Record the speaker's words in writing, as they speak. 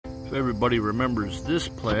If everybody remembers this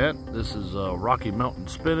plant, this is a Rocky Mountain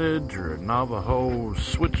spinach or a Navajo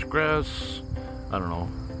switchgrass. I don't know.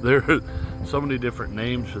 There are so many different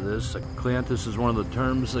names for this. Cleanthus is one of the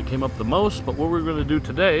terms that came up the most, but what we're going to do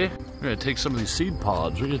today, we're going to take some of these seed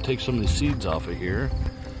pods. We're going to take some of these seeds off of here.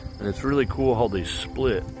 And it's really cool how they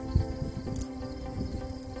split.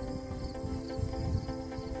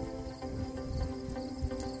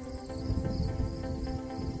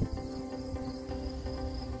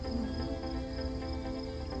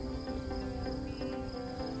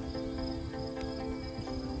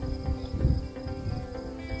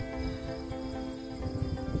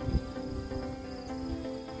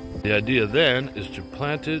 The idea then is to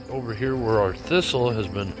plant it over here where our thistle has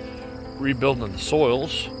been rebuilding the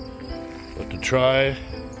soils, but to try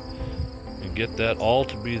and get that all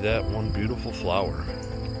to be that one beautiful flower.